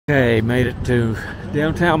Okay, made it to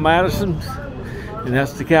downtown Madison, and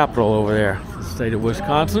that's the capital over there, the state of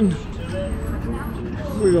Wisconsin.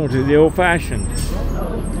 We're going to the old-fashioned. Cheese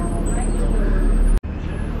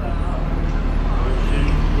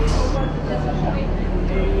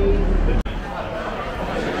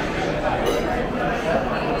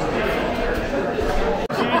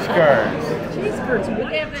curds. Cheese curds.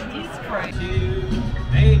 We have the cheese curds.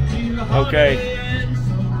 Okay.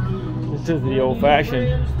 This is the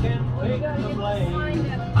old-fashioned.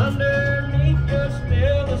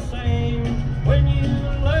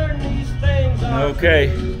 Okay.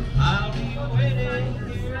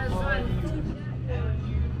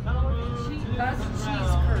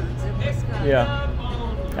 Yeah.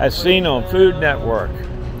 I've seen on Food Network.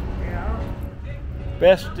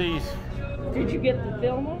 Besties. Did you get the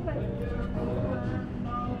film of it?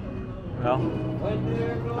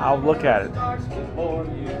 Well, I'll look at it.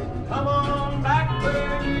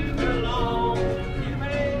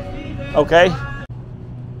 Okay.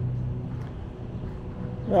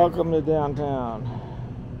 Welcome to downtown.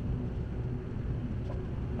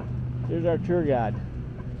 Here's our tour guide.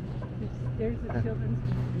 There's the children's.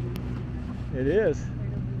 It is. Right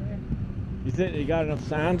over there. You think you got enough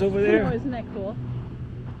signs over there? Oh, isn't that cool?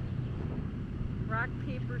 Rock,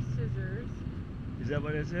 paper, scissors. Is that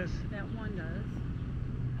what this is? That one does.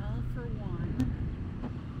 All for one.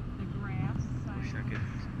 The grass. Wish I could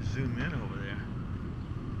zoom in over there.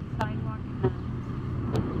 Sidewalk fence.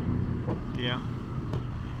 Yeah.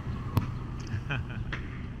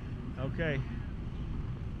 Okay.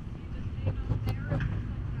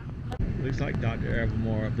 Looks like Dr.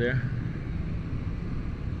 Evermore up there.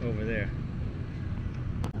 Over there.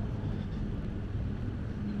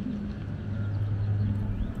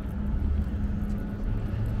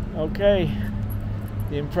 Okay.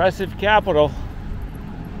 The impressive Capitol.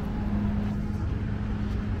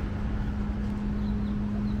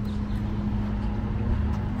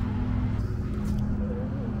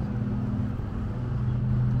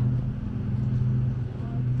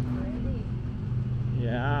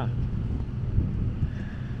 Yeah.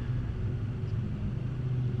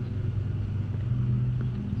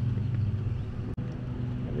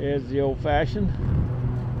 There's the old-fashioned,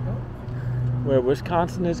 where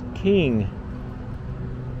Wisconsin is king.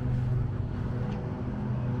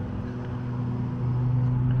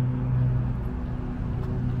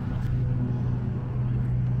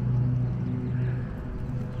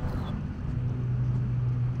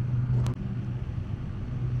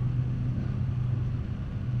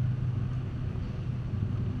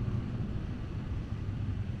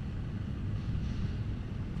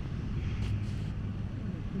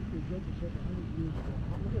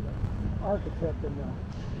 Architect and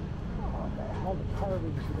all the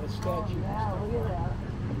carvings of that statue. Yeah, look at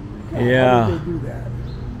that. Yeah. How did they do that?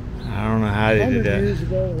 I don't know how they did 100 that. years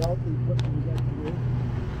ago, without the equipment we got today,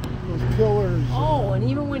 those pillars. Oh, and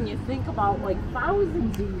even when you think about like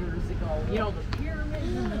thousands of years ago, you know, the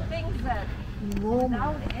pyramids and the things that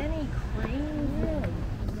without any cranes.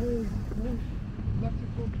 Those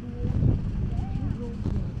electrical tools.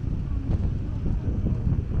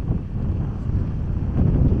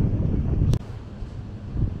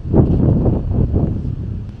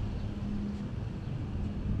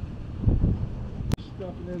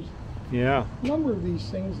 Stuff, and there's Yeah. a number of these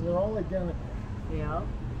things, and they're all identical. Yeah.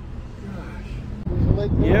 Gosh. There's a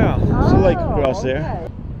lake there. Yeah. There's a lake across there. Okay.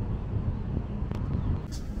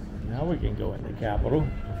 Now we can go in the Capitol.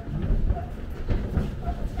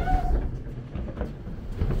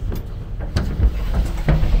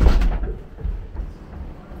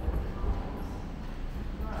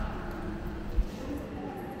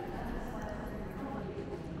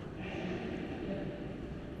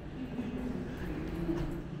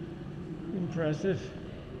 Impressive.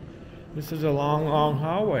 This is a long, long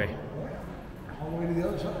hallway. All the way to the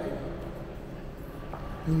other side.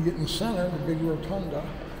 And you get in the center, the big rotunda.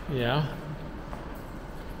 Yeah.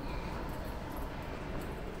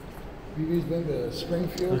 Have you guys been to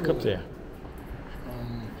Springfield? Look up there.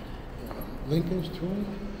 Lincoln's tomb?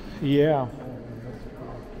 Yeah.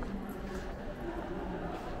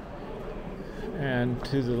 And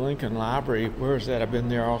to the Lincoln Library. Where is that? I've been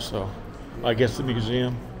there also. I guess the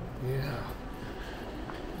museum. Yeah.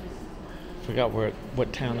 Forgot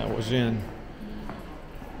what town that was in.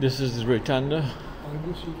 This is the rotunda. I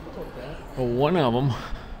guess you thought that. Oh, one of them.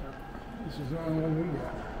 This is the only one we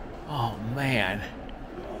got. Oh man.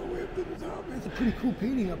 Oh, way up to the top. It's a pretty cool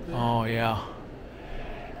painting up there. Oh yeah.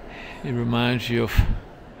 It reminds you of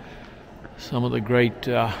some of the great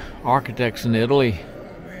architects in Italy. Oh,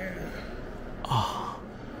 man. Oh.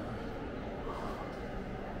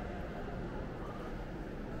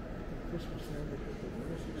 Christmas there, they put the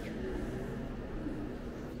Christmas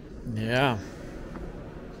tree. Yeah.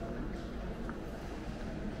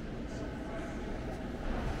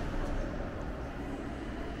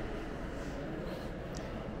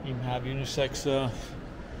 Even have unisex.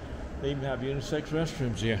 They even have unisex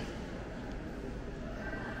restrooms here.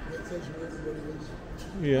 That says where everybody is.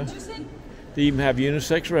 Yeah. What'd you say? They even have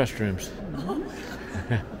unisex restrooms.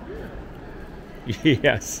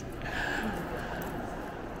 Yes.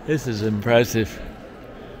 This is impressive.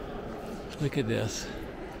 Look at this.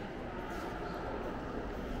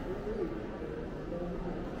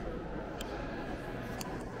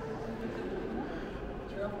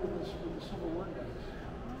 Travel with the Civil War guys.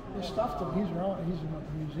 They stuffed him. He's around. He's in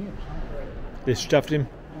the museum. They stuffed him?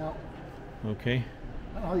 Yeah. Okay.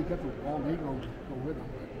 I don't know how you got the bald eagle to go with him.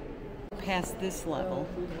 Past this level,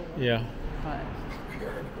 Yeah. but.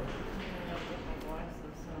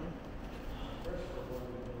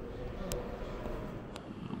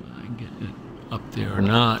 I can get it up there or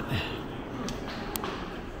not.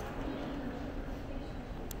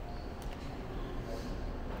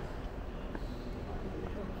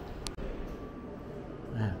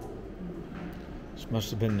 Man. This must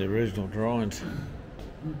have been the original drawings.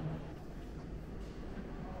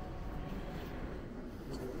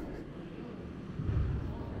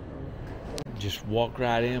 Just walk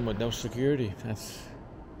right in with no security. That's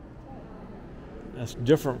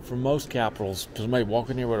different from most capitals. Somebody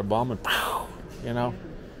walking here with a bomb and pow, you know.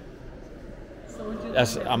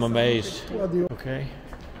 I'm amazed. Okay.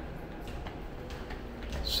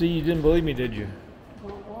 See, you didn't believe me, did you?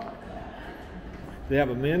 They have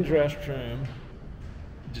a men's restroom,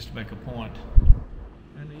 just to make a point,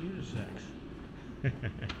 and a unisex.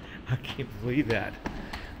 I can't believe that.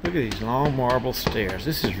 Look at these long marble stairs.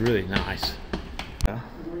 This is really nice. Yeah.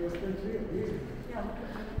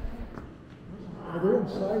 They're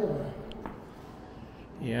inside of it.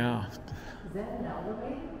 Yeah. Is that an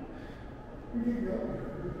elevator?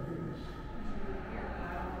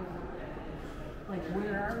 Like,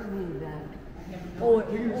 where are we then? Oh,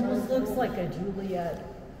 it almost looks like a Juliet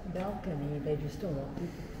balcony. They just don't want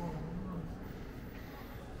people falling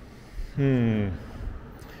off.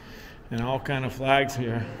 And all kind of flags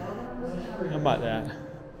here. How about that?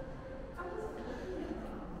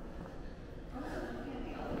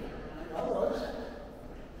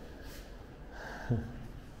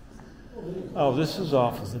 Oh, this is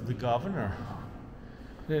office of the governor.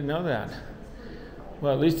 Didn't know that.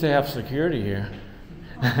 Well, at least they have security here.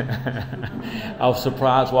 I was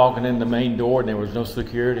surprised walking in the main door and there was no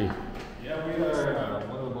security. Yeah, we are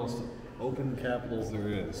one of the most open capitals there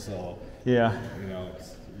is. So, Yeah. you know,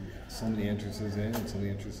 it's so many entrances in and so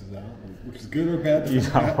many entrances out, which is good or bad.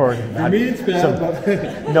 For me, it's bad,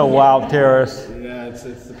 but no wild terrorists. yeah, it's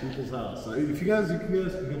the people's house. So if you guys,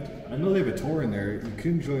 I know they have a tour in there. You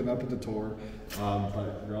can join up with the tour,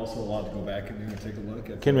 but you're also allowed to go back in there and take a look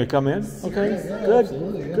at. Can we come in? Okay, Yeah, good,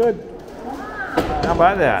 absolutely, yeah. good. How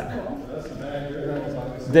about that?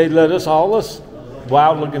 They let us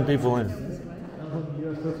wild-looking people in.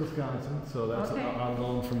 Yes, that's Wisconsin. So that's on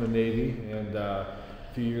loan from the Navy, and a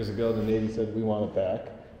few years ago the Navy said we want it back,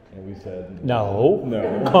 and we said No.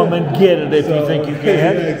 no. Come and get it if you think you can.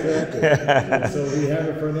 Yeah, exactly. And so we have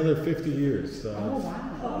it for another 50 years. So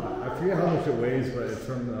I forget how much it weighs, but it's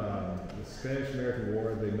from the Spanish-American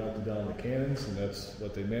War. They melted down the cannons, and that's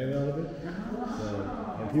what they made out of it.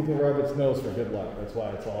 So, and people rub its nose for good luck. That's why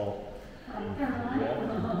it's all.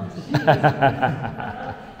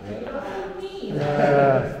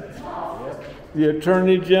 The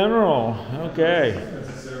Attorney General. Okay. That's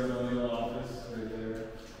a ceremonial office right there,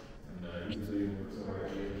 and usually works over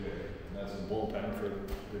at and that's a bullpen for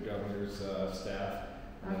the governor's staff.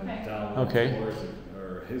 And down on the Okay. floors,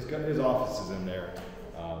 or his office is in there.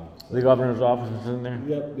 The governor's office is in there.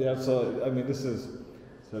 Yep, yeah. So I mean, this says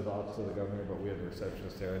office of the governor, but we have the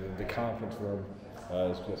receptionist there, and then the conference room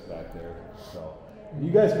is just back there. So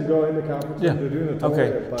you guys can go in the conference room. They're doing a tour.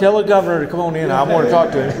 Okay. but- Tell the governor to come on in. I want to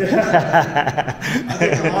talk to him. I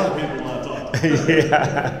think a lot of people want to talk to him.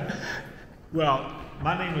 Yeah. Well,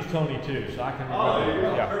 my name is Tony too, so I can. Oh, there you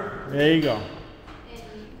go. Yeah. There you go.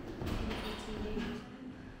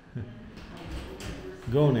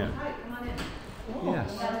 Go on in.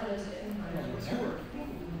 Yes.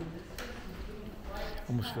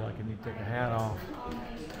 Almost feel like I need to take a hat off.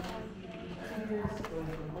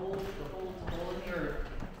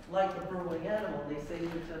 Like a burrowing animal, they say to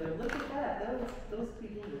each other, look at that, those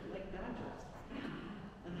people look like badgers.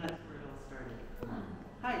 And that's where it all started.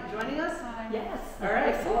 Hi, joining us? Hi. Yes. All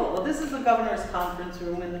right, cool. Well, this is the governor's conference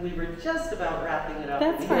room, and we were just about wrapping it up.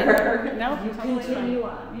 That's here. fine. No, You totally continue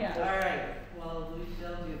fine. on. Yeah. All right, well, we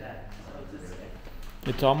shall do that.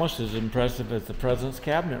 It's almost as impressive as the president's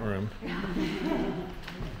cabinet room.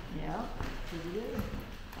 Yeah.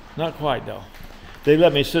 Not quite, though. They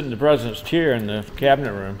let me sit in the president's chair in the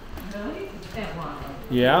cabinet room. Really?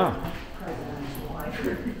 Yeah.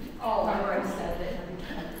 Oh, I already said that.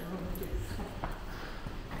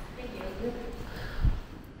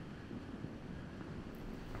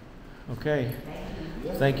 Okay.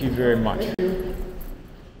 Thank you very much.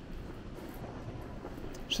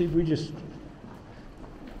 See, we just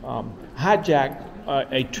hijacked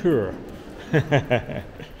a tour.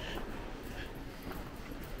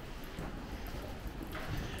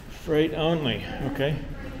 Freight only, okay.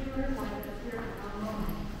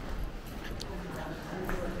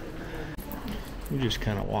 We just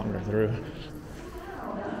kind of wander through.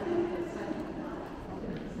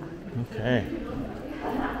 Okay.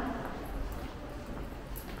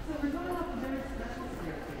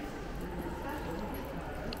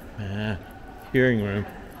 Hearing room.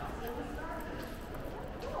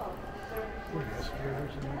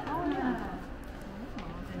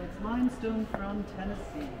 And it's limestone from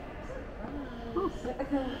Tennessee.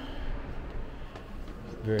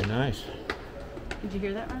 Very nice. Did you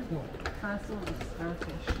hear that, Ron? Fossil of the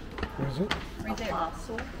starfish. What is it? Right there.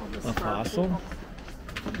 Fossil of the A starfish. fossil?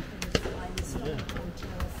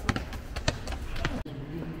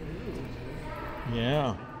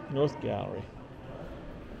 Yeah, North Gallery.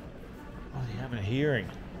 Oh, they're having a hearing.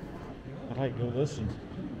 I'd like to go listen.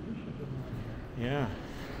 Yeah.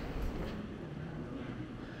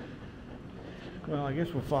 Well, I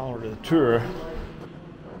guess we'll follow her to the tour.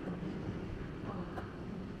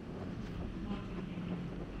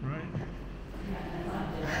 Right.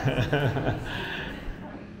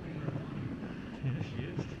 Yes, she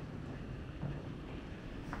is.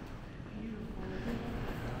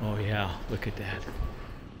 Oh yeah, look at that.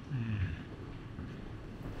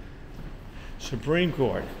 Supreme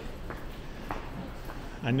Court.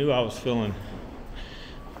 I knew I was feeling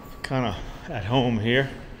kind of at home here.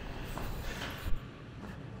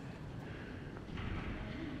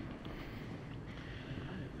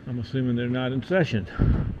 I'm assuming they're not in session.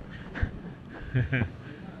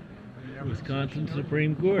 Wisconsin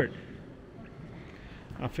Supreme Court.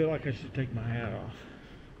 I feel like I should take my hat off.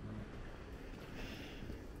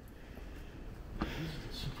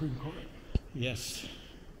 Supreme Court. Yes.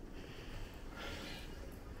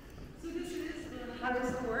 So this is the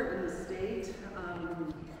highest court in the state. The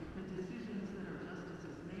decisions that our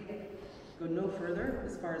justices make go no further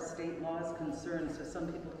as far as state law is concerned. So some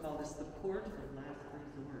people call this the court of last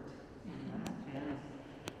resort.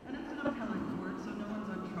 And it's an appellate court, so no one's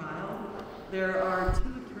on trial. There are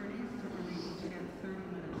two attorneys, and they each get 30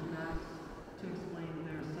 minutes max to explain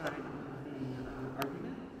their side of the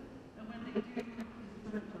argument. And when they do, it's to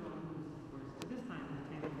this side of the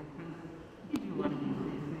table because you do one of these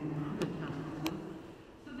things the justices.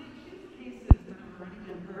 So they choose cases that have already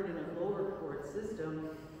been heard in a lower court system,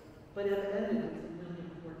 but have ended with some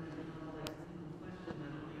really important and complex legal question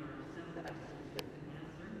that only our sensitive can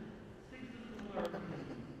answer. Things that the more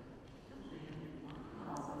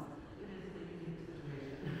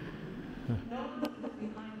no one is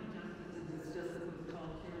behind the justices, it's just that what's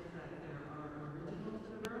called chairs back there are original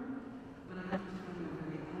to the room, but I just find it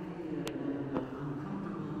very heavy and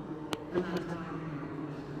uncomfortable, and that's why I'm going to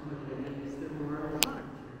push to put it in, is there were a lot of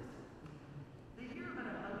chairs. They hear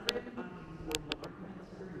about 100 arguments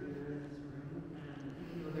per year in this room, and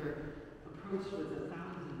even though they're approached with 1,000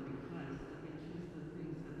 requests, that they choose the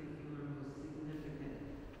things that they feel are most significant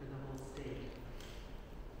for the whole state.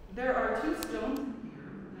 There are two stones in here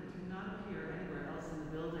that do not appear anywhere else in the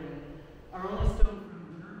building. Our only stone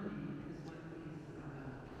from Germany is what these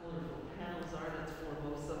colorful panels are. That's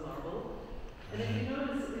Formosa marble. And if you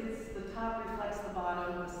notice, the top reflects the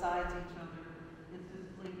bottom, besides each other. It's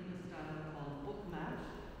displayed in a style called book match,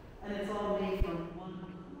 and it's all made from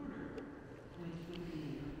 1/4, which would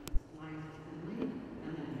be sliced thinly,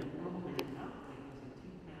 and then you open it up, like using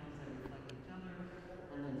two panels that reflect each other,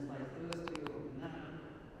 and then slice those two, open that up,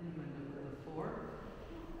 and you end up with a 4.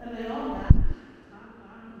 And they all match, top,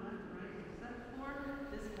 bottom, left, right, except for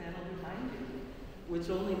this panel behind you, which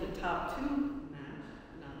only the top two match,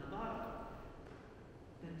 not the bottom.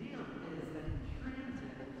 The deal is that in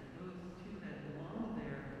transit, those two that belong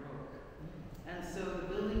there broke. And so the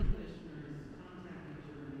building commissioners contacted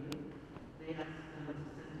Germany. They asked them to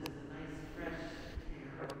send us a nice fresh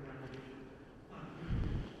pair of the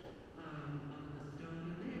stone,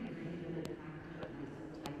 and they agreed, and they packed it nice and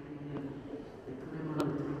tightly, and they put them on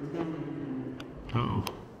the Titanic and Uh-oh.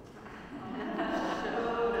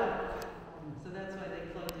 showed up. So that's why they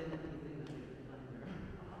plugged in anything that they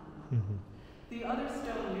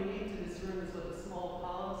room is what the small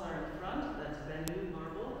columns are in front. That's Benu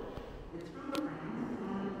marble. It's from France.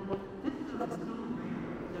 This stone is so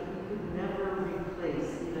rare that we could never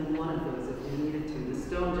replace even one of those if we needed to. The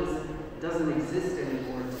stone just doesn't exist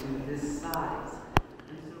anymore to this size.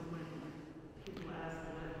 And so when people ask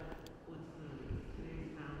what's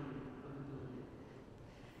today's value of the building,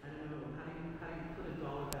 I don't know, how do you put a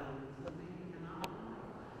dollar value on something you cannot buy?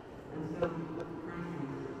 And so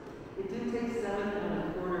it did take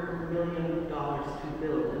 $7.25 million to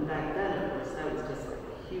build, and back then, of course, that was just like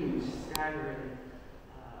a huge, staggering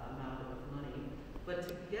amount of money. But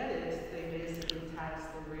to get it, they basically taxed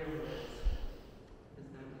the railroads, because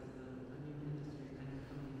that was a new industry kind of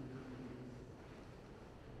coming into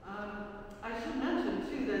I should mention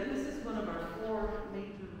too that this is one of our 4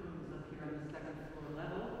 major rooms up here on the 2nd floor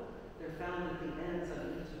level. They're found at the ends of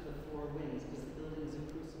each of the 4 wings, because the building is a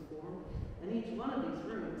cruciform. And each one of these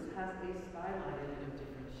rooms has a skylight in it of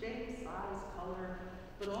different shapes, size, color,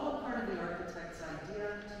 but all part of the architect's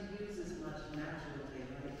idea to use as much natural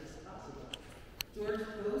daylight as possible. George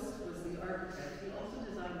Post was the architect. He also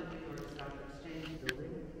designed the New York Stock Exchange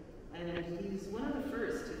building. And he's one of the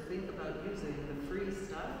first to think about using the free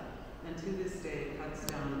stuff, and to this day cuts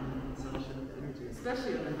down on the consumption of energy,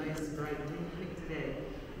 especially on a nice, bright day like today.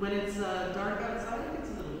 When it's dark outside, it gets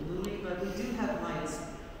a little gloomy, but we do have lights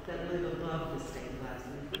that live above the stained glass,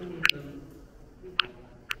 and if we need them, we have them.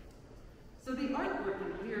 So the artwork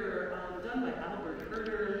in here, done by Albert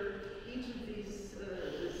Herder. Each of these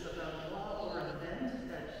is about a law or event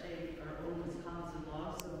that shaped our own Wisconsin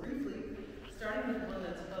law. So briefly, starting with one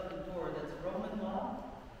that's above the door, that's Roman law,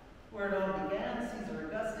 where it all began. Caesar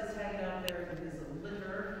Augustus hanging out there with his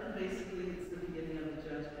litter, and basically it's the beginning of the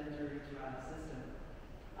judge and jury trial system.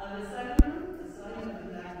 On the second room, the signing of the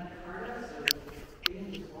Magna Carta, so the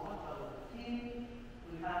English law of the king.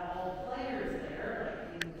 We have all players there,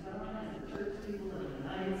 like King John and the church people and the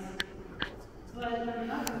knights. But you're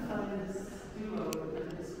not going to find this duo in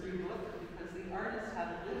this free book, because the artist had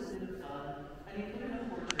a little bit of fun, and he put in a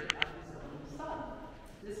portrait of his own son.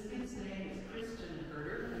 This kid's name is Christian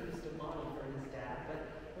Herder. He used to model for his dad, but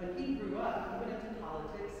when he grew up, he went into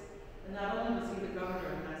politics, and not only was he the governor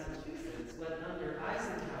of Massachusetts, but under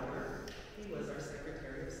Eisenhower, he was our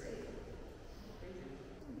Secretary of State. Crazy.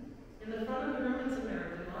 In the front of the room is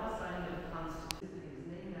American law, signing of the Constitution is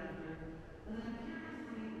named after, and then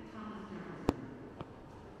curiously, Thomas Jefferson,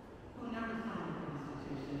 who never signed the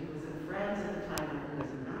Constitution. He was in France at the time, and he was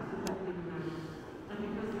a massive member, and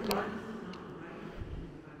because the artist is not right,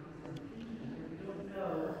 we don't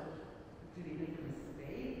know, did he make a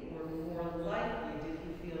mistake, or more likely, did he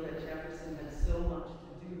feel that Jefferson had so much to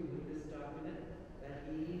do with this document that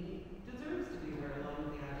he deserves to be there along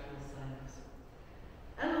with the actual signers.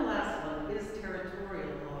 And the last one is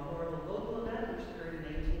territorial law, or the local event which occurred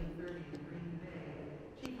in 1830 in Green Bay.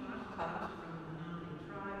 Chief Oshkosh from the Menominee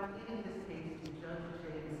tribe pleading his case to Judge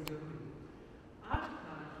James Doherty.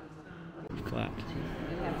 Oshkosh was found Clapped.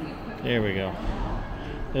 There we go.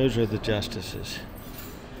 Those are the justices.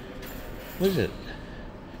 What is it?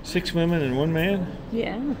 6 women and 1 man?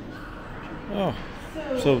 Yeah. Oh,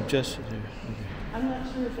 so justice. Okay. I'm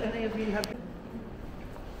not sure if any of you have.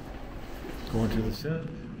 Going to the Senate.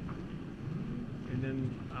 And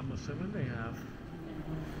then I'm assuming they have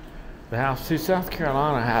the House. See, South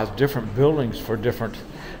Carolina has different buildings for different.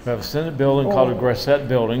 We have a Senate building called the Gressette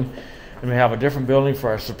Building, and we have a different building for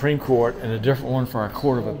our Supreme Court, and a different one for our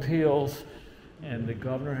Court of Appeals. And the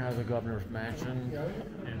governor has a governor's mansion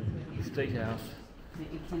and the state house.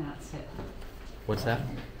 You cannot sit. What's that?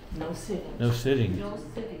 No sitting. No sitting. No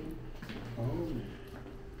sitting.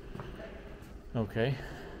 Okay.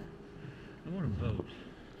 I want to vote.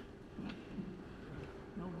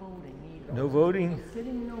 No voting either. No voting?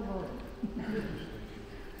 Sitting, no voting.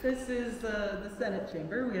 This is the Senate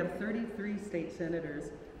chamber. We have 33 state senators.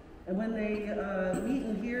 And when they meet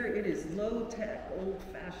in here, it is low-tech,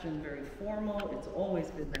 old-fashioned, very formal. It's always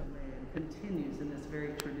been that way and continues in this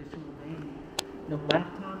very traditional vein. No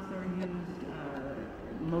laptops are used.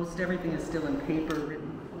 Most everything is still in paper,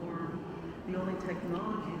 written form. The only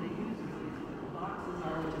technology they use really is what the boxes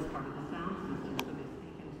are, which is part of the sound system, so they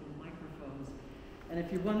speak into the microphones. And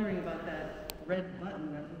if you're wondering about that red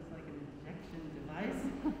button that looks like an ejection device,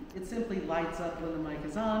 it simply lights up when the mic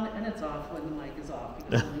is on, and it's off when the mic is off,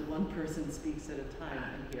 because only one person speaks at a time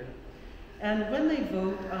in here. And when they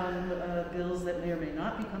vote on bills that may or may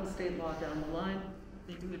not become state law down the line,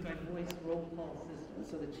 they do it by voice roll call system.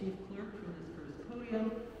 So the chief clerk from this first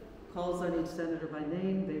podium calls on each senator by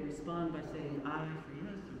name. They respond by saying aye for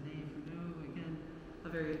yes or nay for no. Again, a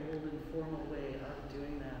very old and formal way of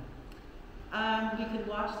doing that. You can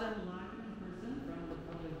watch them live in person from the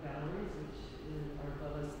public galleries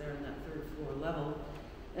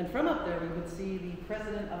And from up there, we would see the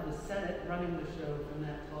president of the Senate running the show from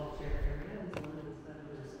that tall chair area, and one of the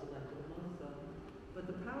senators elected amongst them. But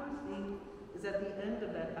the power seat is at the end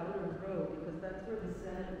of that outer row, because that's where the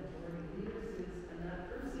Senate majority leaders is, and that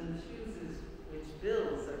person chooses which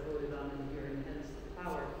bills are voted on in here, and hence the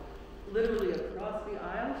power. Literally across the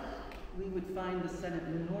aisle, we would find the Senate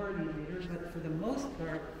minority leader, but for the most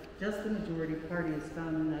part, just the majority party is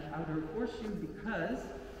found in that outer horseshoe because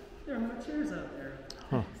there are more chairs out there.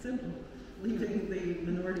 Simple. Leaving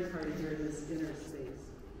the minority party here in this inner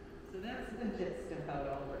space. So that's the gist of how it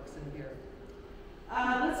all works in here.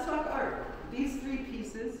 Let's talk art. These three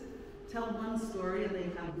pieces tell one story, and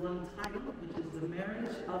they have one title, which is The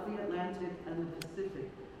Marriage of the Atlantic and the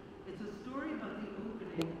Pacific. It's a story about the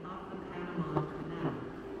opening of the Panama Canal.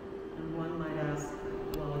 And one might ask,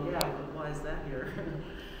 well, yeah, but why is that here?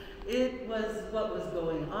 It was what was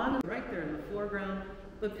going on right there in the foreground,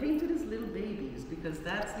 but painted as little babies, because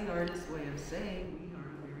that's the artist's way of saying we are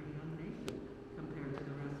a very young nation compared to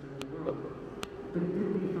the rest of the world. But it did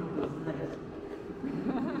leave out those legs.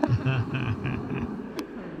 Kind of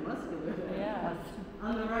muscular. Yes.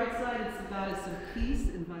 On the right side, it's the goddess of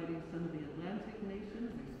peace, inviting some of the Atlantic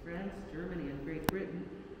nations, like France, Germany, and Great Britain.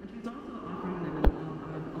 And she's also offering them an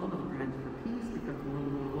olive branch for peace, because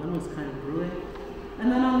World War I was kind of brewing.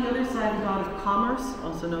 And then on the other side, the god of commerce,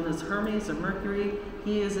 also known as Hermes or Mercury,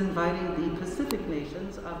 he is inviting the Pacific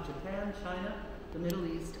nations of Japan, China, the Middle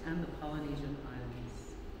East, and the Polynesian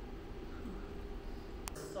Islands.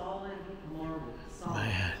 Solid marble. Solid.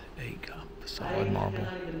 Man, there you go. Solid marble. I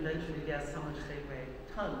cannot even venture to guess how much they weigh.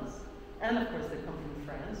 Tons. And of course, they come from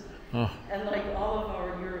France. Oh. And like all of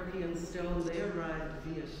our European stone, they arrived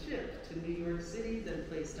via ship to New York City, then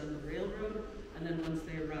placed on the railroad. And then once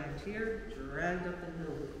they arrived here, dragged up the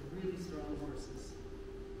hill with really strong horses.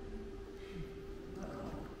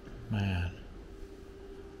 Man.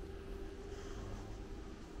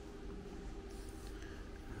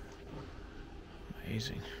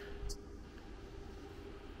 Amazing.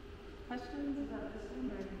 Questions about this one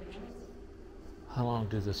or anything else? How long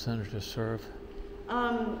do the senators serve?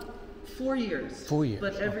 4 years. 4 years.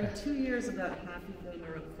 But every okay. 2 years, about half of them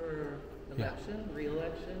are up for election,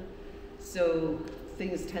 re-election. So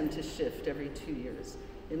things tend to shift every 2 years.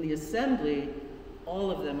 In the assembly, all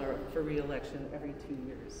of them are up for re-election every 2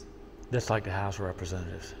 years. That's like the House of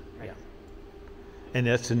Representatives. Right. Yeah. And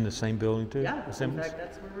that's in the same building too? Yeah, in Assemblies? fact,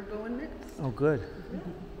 that's where we're going next. Oh, good.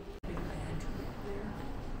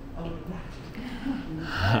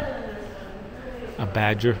 A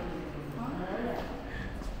badger.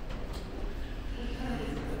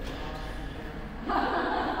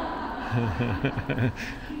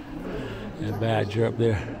 A badger up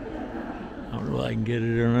there. I don't know if I can get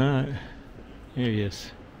it or not. Here he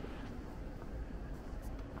is.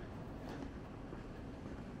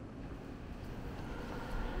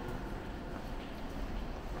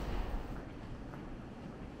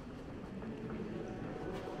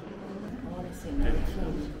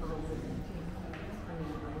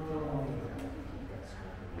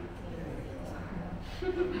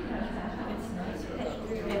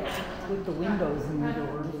 With the windows and the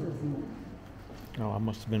doors, isn't it? Oh, I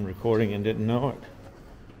must have been recording and didn't know it.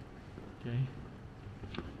 Okay.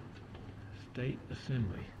 State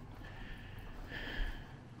Assembly.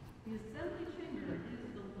 The Assembly Chamber is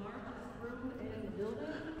the largest room in the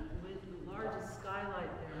building with the largest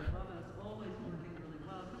skylight there above us, always working really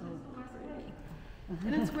well because it's the West Bank.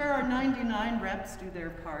 And it's where our 99 reps do their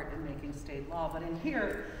part in making state law. But in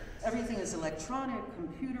here, everything is electronic,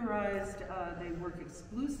 computerized. They work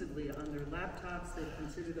exclusively on their laptops. They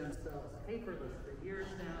consider themselves paperless for years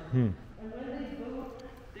now. And when they vote,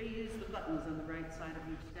 they use the buttons on the right side of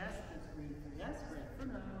each desk. That's green for yes, red for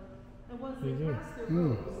no. And once they pass their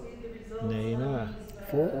vote, you see the results Nay, nah. on these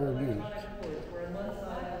For or against? electronic boards, where on one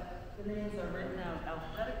side, the names are written out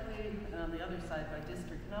alphabetically, and on the other side by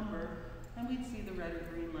district number. And we'd see the red or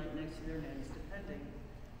green light next to their names, depending.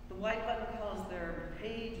 The white button calls their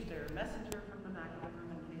page, their messenger from the back of the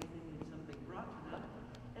room in case they need something brought to them.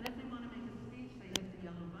 And if they want to make a speech, they hit the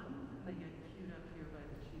yellow button, and they get queued up here by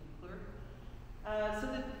the chief clerk. So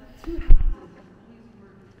the two houses have always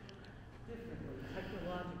worked differently,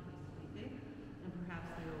 technologically speaking, and perhaps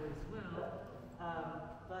they always will.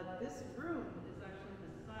 But this room is actually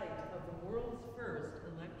the site of the world's first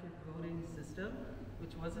electric voting system,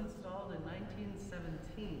 which was installed in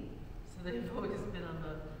 1917. So they've always been on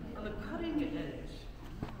the cutting edge.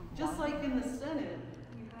 Just like in the Senate,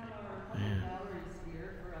 we have our public galleries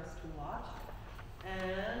here for us to watch.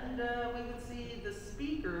 And we would see the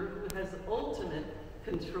speaker, who has ultimate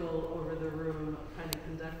control over the room, kind of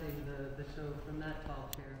conducting the show from that tall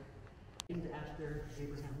chair. named after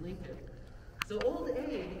Abraham Lincoln. So Old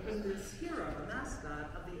Abe became this hero, the mascot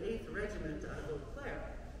of the 8th Regiment out of Eau Claire.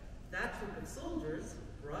 That troop of soldiers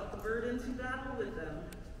brought the bird into battle with them,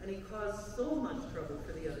 and he caused so much trouble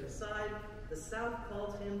for the other side. The South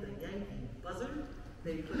called him the Yankee Buzzard.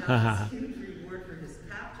 They put out this huge reward for his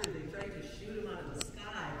capture. They tried to shoot him out of the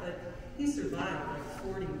sky, but he survived like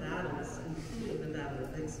 40 battles, including the Battle of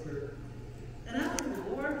Vicksburg. And after the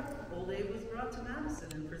war, Old Abe was brought to Madison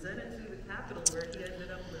and presented to the Capitol, where he ended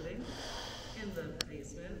up living in the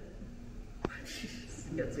basement.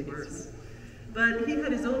 It gets worse. But he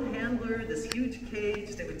had his own handler, this huge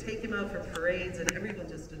cage. They would take him out for parades, and everyone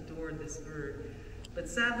just adored this bird. But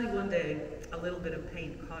sadly, one day, a little bit of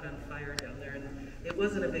paint caught on fire down there, and it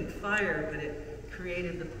wasn't a big fire, but it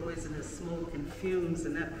created the poisonous smoke and fumes,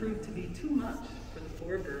 and that proved to be too much for the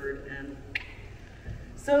poor bird. And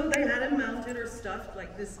so they had him mounted or stuffed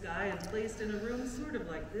like this guy and placed in a room sort of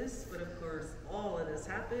like this, but of course, all of this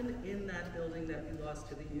happened in that building that we lost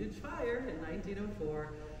to the huge fire in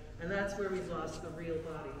 1904, and that's where we lost the real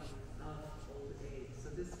body of Old Abe. So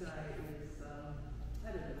this guy is,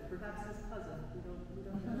 I don't know, perhaps his cousin, we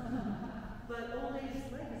don't know. But Old Abe's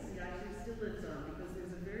legacy actually still lives on, because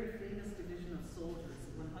there's a very famous division of soldiers,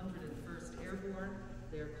 101st Airborne.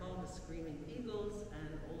 They're called the Screaming Eagles,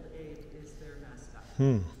 and Old Abe is their mascot.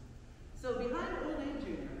 So behind Old Abe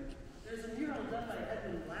Jr., there's a mural done by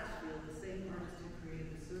Edmund Blatchfield, the same artist who created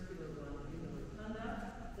the circular one in the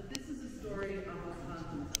Rotunda. But this is a story of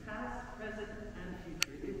Wisconsin's past, present, and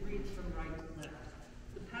future. It reads from right to left.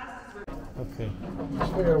 The past is where... Okay.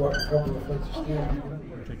 Still got what, a couple of flights of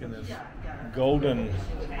stairs. Taking this golden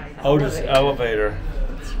Otis elevator.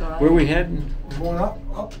 Where are we heading? Going up.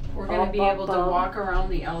 We're going to be able to walk around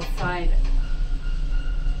the outside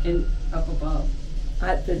and up above.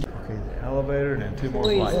 Okay, the elevator and then 2 more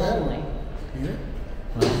flights. Only.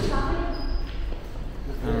 I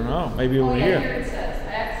don't know. Maybe over Here here. it says,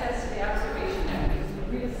 access to the observation deck.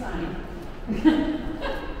 Read a sign.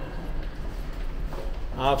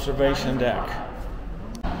 Observation deck.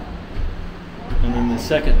 And then the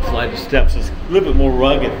second flight of steps is a little bit more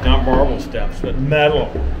rugged, not marble steps, but metal.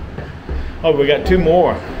 Oh, we got 2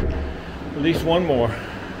 more. At least 1 more.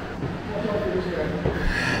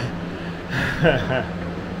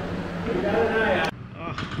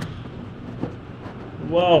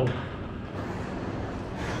 Whoa.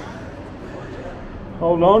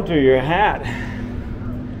 Hold on to your hat.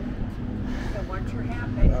 What's your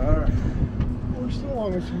hat, baby? All right. We're still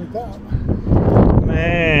on this from the top.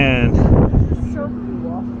 Man. So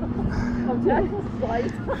cool. Oh, that was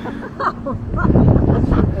slight.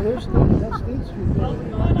 There's that's State Street.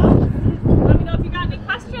 Let me know if you got any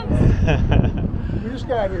questions. We just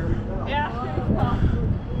got here. Yeah.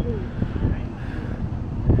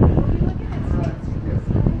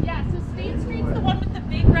 Yeah, so State Street's the one with the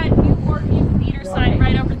big red Newport View Theater sign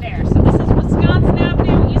right over there. So this is Wisconsin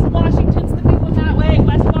Avenue, East Washington's the big one that way,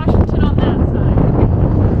 West Washington on that side.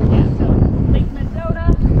 Yeah, so Lake Mendota,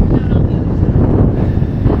 down on the other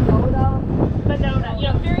side. Mendota. You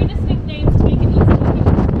know, very distinct names to make it easy to keep.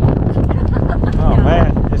 Oh man,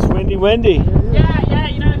 it's windy. Yeah,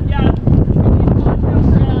 you know, yeah.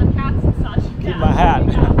 Hats and such. Keep my hat.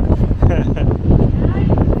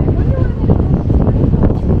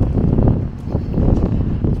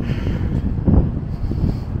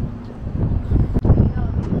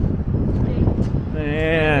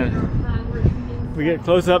 Man, we get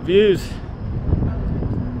close-up views.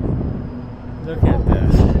 Look at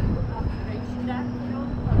this.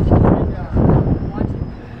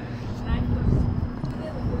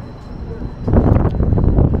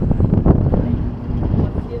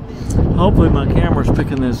 Hopefully my camera's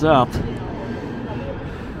picking this up,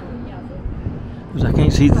 because I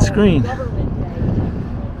can't see the screen.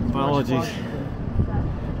 Apologies.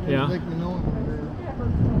 Yeah.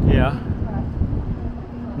 Yeah.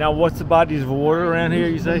 Now what's the bodies of water around here,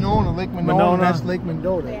 you say? Monona, Lake Monona, that's Lake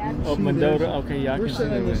Mendota. Oh, Mendota, okay, yeah, I can We're see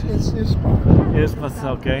sitting in that. this Isthmus. Isthmus,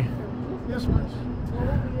 okay. Isthmus.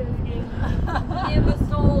 In the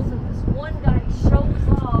souls of this one guy shows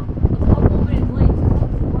up a couple minutes later.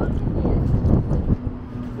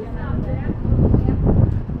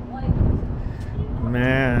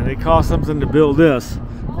 Man, it cost something to build this.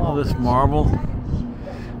 All this marble,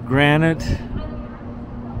 granite.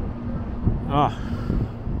 Ah.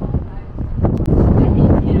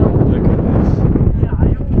 Look at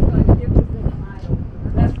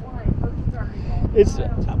this.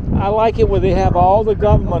 I like it where they have all the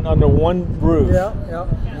government under one roof. Yeah.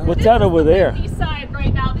 What's that over there? East side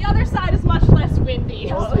right now. The other side is much less windy.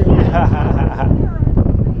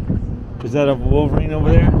 Is that a wolverine over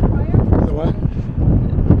there? The what?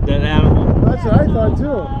 That animal. That's what I thought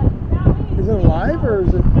too. Is it alive or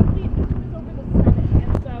is it? I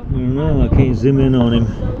don't know, I can't zoom in on him.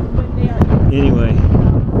 Anyway.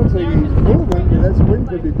 Looks like he's moving, but that's wind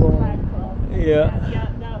could be blowing. Yeah.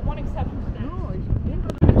 Yeah, the one exception to that.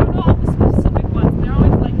 I don't know all the specific ones. They're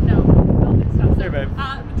always like, no, building stuff. There, babe.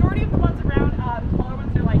 Majority of the ones around, the smaller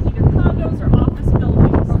ones, are like either condos or office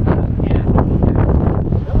buildings. Yeah.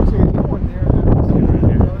 That was a new one there.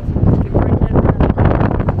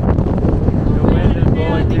 The wind is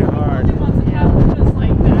blowing too hard. The ones that have just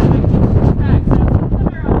like that, like tracks. So some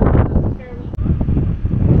of them are fairly.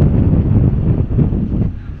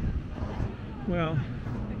 Well,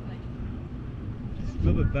 it's a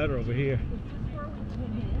little bit better over here.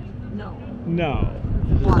 No. No.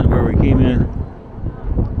 This isn't where we came in.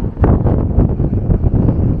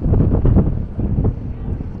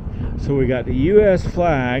 So we got the U.S.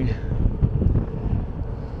 flag,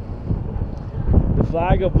 the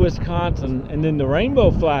flag of Wisconsin, and then the rainbow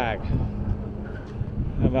flag.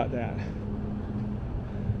 How about that?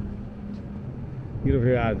 Get over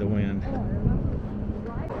here out of the wind.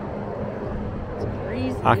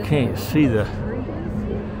 I can't see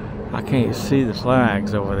the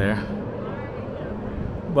flags over there.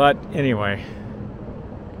 But anyway,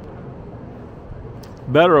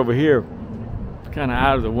 better over here, kind of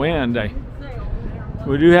out of the wind.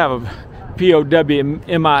 We do have a POW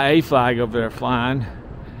MIA flag over there flying.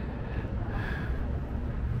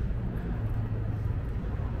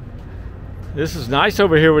 This is nice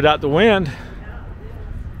over here without the wind.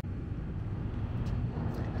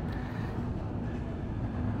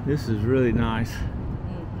 This is really nice.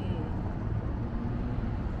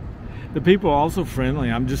 The people are also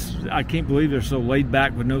friendly. I can't believe they're so laid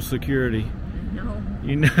back with no security. No.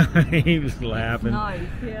 You know, he was laughing. Nice,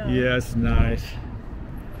 yeah. Yeah, it's nice.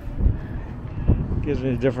 Gives me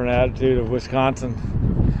a different attitude of Wisconsin,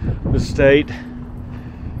 the state.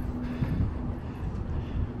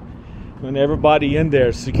 When everybody in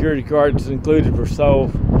there, security cards included, were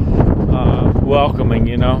so welcoming,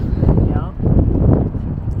 you know. Yeah.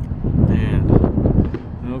 Man.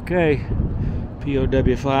 Okay.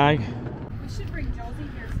 POW flag. We should bring Josie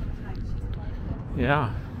here sometime. She's like,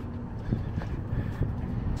 Yeah.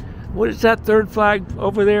 What is that third flag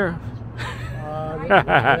over there?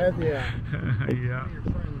 Yeah. Yeah.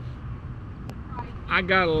 I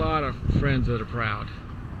got a lot of friends that are proud.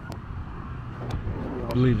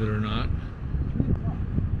 Believe it or not.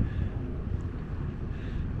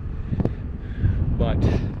 But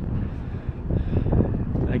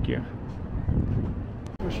thank you.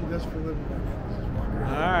 What she does for a living.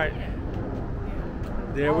 All right.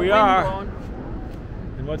 There we are.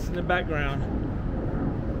 And what's in the background?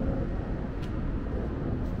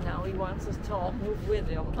 Now he wants us to all move with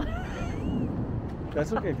him.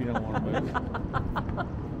 That's okay if you don't want to move.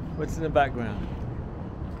 What's in the background?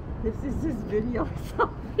 This is his video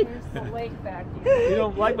selfie. there's the lake back here. You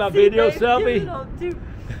don't like my video selfie? No, dude.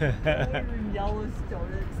 We're in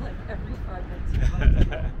Yellowstone. It's like every 5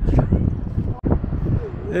 minutes.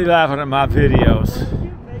 They're laughing at my videos.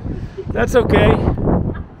 That's okay.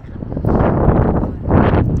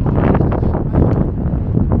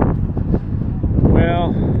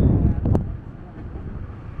 Well,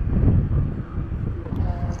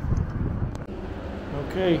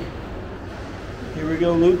 okay. Here we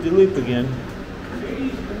go, loop de loop again.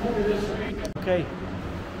 Okay.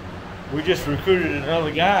 We just recruited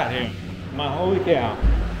another guy here. My holy cow.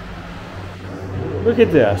 Look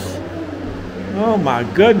at this. Oh my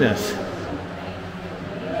goodness.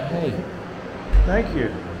 Hey, thank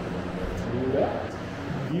you.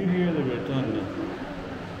 You hear the rotunda.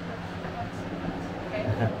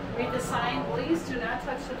 Okay. Read the sign, please do not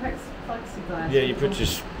touch the plexiglass. Yeah, you put your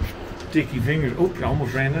sticky fingers. Oops, I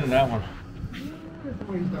almost ran into that one.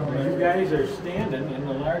 You guys are standing in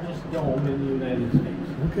the largest dome in the United States.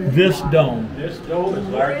 Okay. This dome is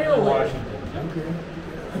larger than Washington. Okay.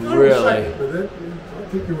 Really? But that, I'll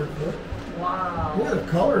take your word for it. Wow. Look at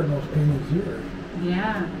the color in those paintings here.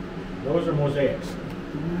 Yeah. Those are mosaics.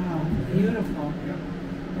 Wow. Beautiful.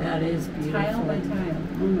 That is beautiful. Tile by tile.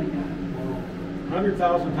 Oh my God.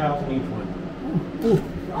 100,000 tiles in each one.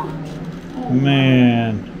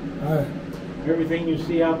 Man. All right. Everything you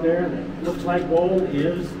see out there that looks like gold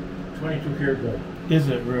is 22 karat gold. Is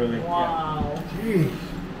it really? Wow. Jeez.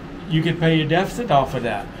 You could pay your deficit off of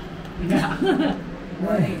that. Yeah.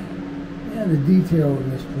 Right. Yeah, the detail in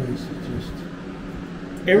this place is just.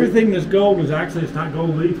 Everything that's gold is actually, it's not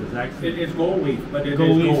gold leaf, it's actually. It's gold leaf, but it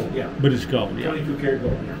gold is leaf. gold. Yeah, But it's gold, yeah. 22 karat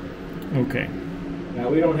gold. Yeah. Okay. Now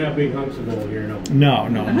we don't have big hunks of gold here, no. No,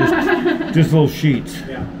 just little sheets.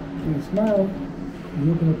 Yeah. Can you smile? You're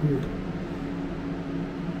looking up here.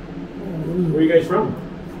 Oh, what Where are you guys from?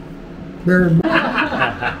 Bear.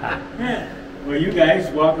 Well, you guys,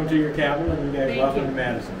 welcome to your capital, and you guys, welcome to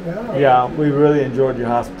Madison. Yeah, we really enjoyed your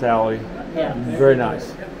hospitality. Yeah. Very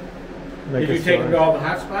nice. Did you take them to all the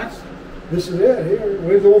hot spots? This is it here.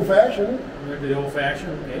 We're the old fashioned. The old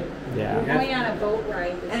fashioned, okay. Yeah. Going on a boat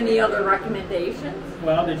ride. Any other recommendations?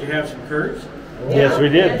 Well, did you have some curds? Yes, we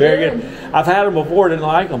did. I Very did. good. I've had them before, didn't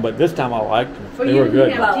like them, but this time I liked them. But They you were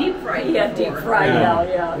good. have deep fried. Yeah, deep fried,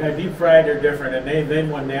 yeah. Yeah, deep fried are different, and they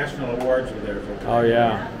won national awards with theirs. Oh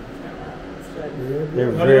yeah. They were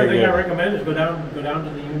Another very thing I good. recommend is go down to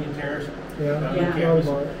the Union Terrace. Yeah. Down Yeah. on campus.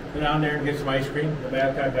 Go down there and get some ice cream, the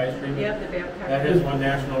Babcock ice cream. Yep, the Babcock. That has won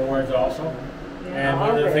national awards also. And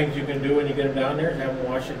one of the things you can do when you get them down there is have them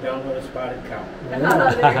wash it down with a spotted cow.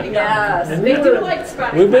 Yes. They do like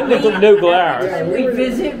spotted We've been to New Glarus. And we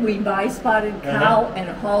visit, we buy spotted cow and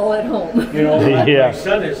haul it home. You know, Yeah. my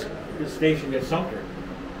son is stationed at Sumter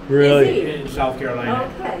Really? Is he? in South Carolina.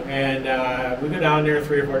 Okay. And we go down there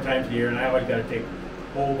 3 or 4 times a year, and I always got to take a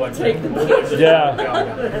whole bunch Take of the whole bunch of Yeah. cow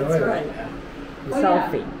down there. That's right.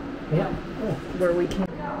 Selfie. Yeah. Where we can.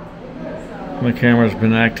 My camera's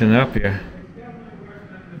been acting up here.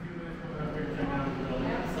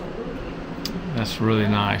 That's really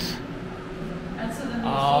nice.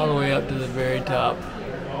 All the way up to the very top.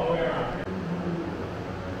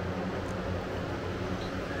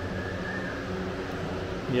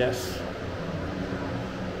 Yes.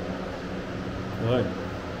 Good.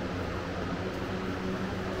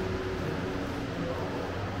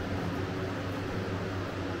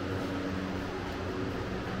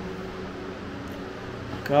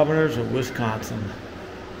 Governors of Wisconsin.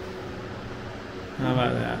 How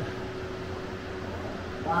about that?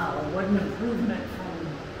 Wow, what an improvement from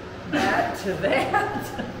that to that.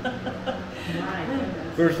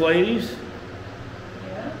 First ladies?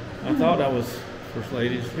 Yeah. I thought that was first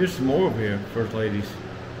ladies. Here's some more over here, first ladies.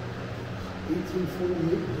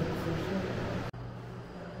 1848. Is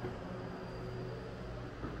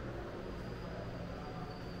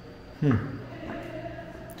that the first one?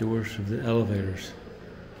 Doors of the elevators.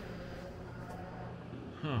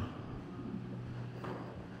 Huh.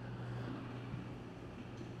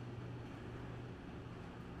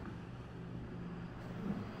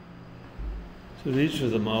 So these are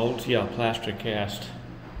the molds, yeah, plaster cast.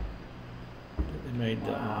 They made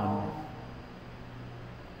the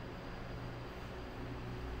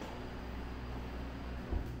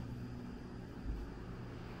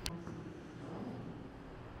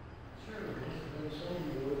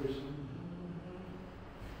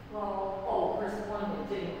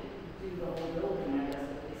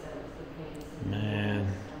man,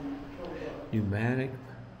 pneumatic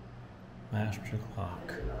master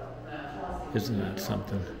clock. Isn't that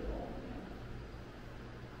something?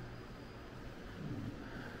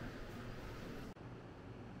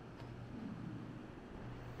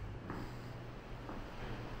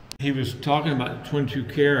 He was talking about 22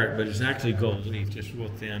 karat, but it's actually gold leaf, just real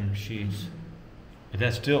thin sheets. But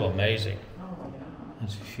that's still amazing.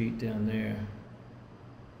 That's a sheet down there.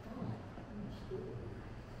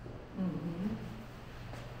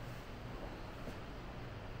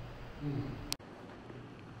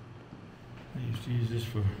 I used to use this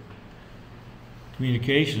for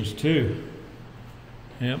communications too.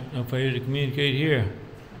 Yep, no failure to communicate here.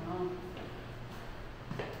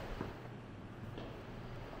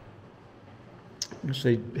 I guess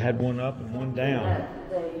they had one up and one down.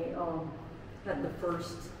 They had the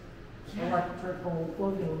first electrical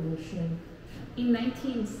plugging machine. In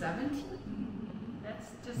 1917?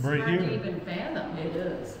 That's just Right hard here. to even fathom. It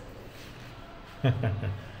is.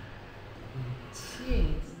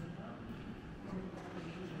 Jeez.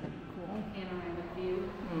 Cool. Panoramic view.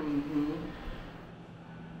 Mm-hmm.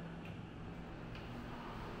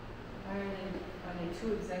 Are they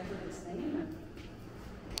two exactly the same?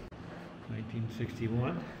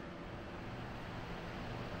 1961.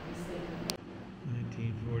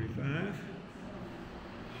 1945.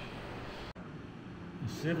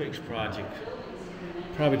 The civics project.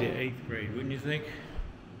 Probably the 8th grade, wouldn't you think?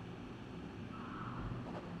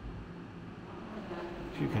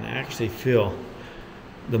 You can actually feel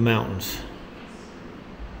the mountains.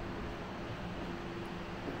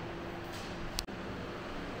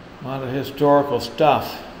 A lot of historical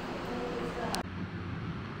stuff.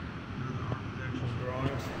 Architectural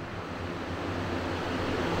drawings.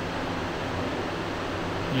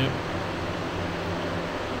 Yep.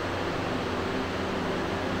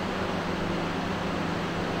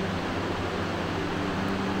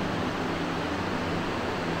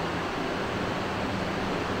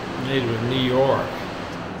 Made with New York.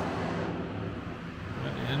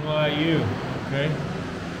 NYU, okay.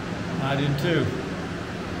 I do too.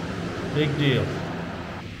 Big deal.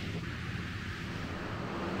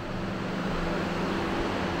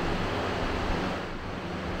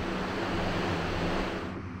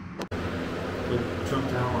 The Trump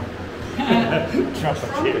Tower. Trump.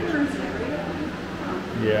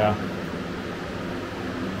 Yeah.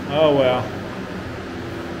 Oh well.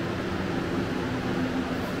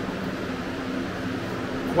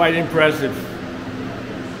 Quite impressive.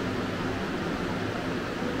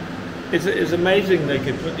 It's amazing they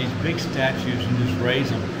could put these big statues and just raise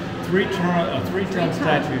them. A three-ton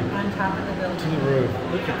statue On top of the building. to the roof.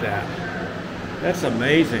 Look at that. That's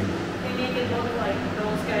amazing. They make it look like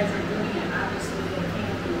those guys are doing it. Obviously, they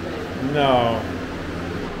can't do it. No.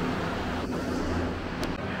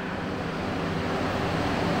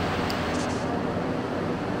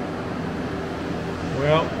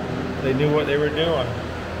 Well, they knew what they were doing.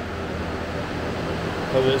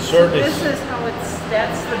 But it certainly. This is how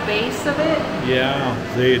that's the base of it?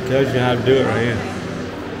 Yeah, see, it tells you how to do it right here.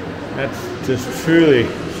 That's just truly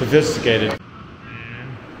sophisticated.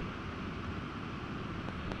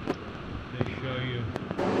 And they show you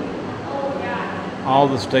all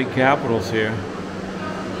the state capitals here.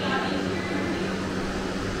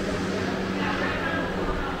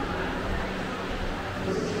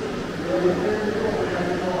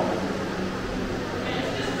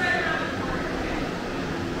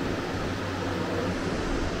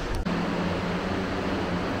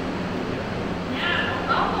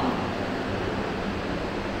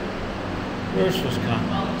 Where's Wisconsin?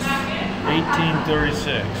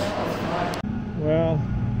 1836. Well,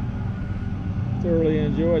 thoroughly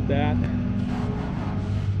enjoyed that.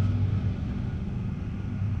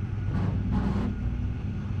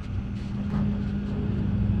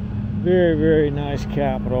 Very, very nice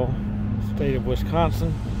capital, state of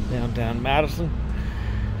Wisconsin, downtown Madison.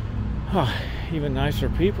 Oh, even nicer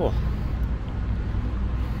people.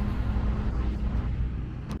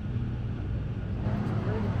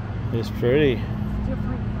 It's pretty.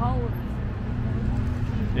 Different colors.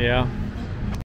 Yeah.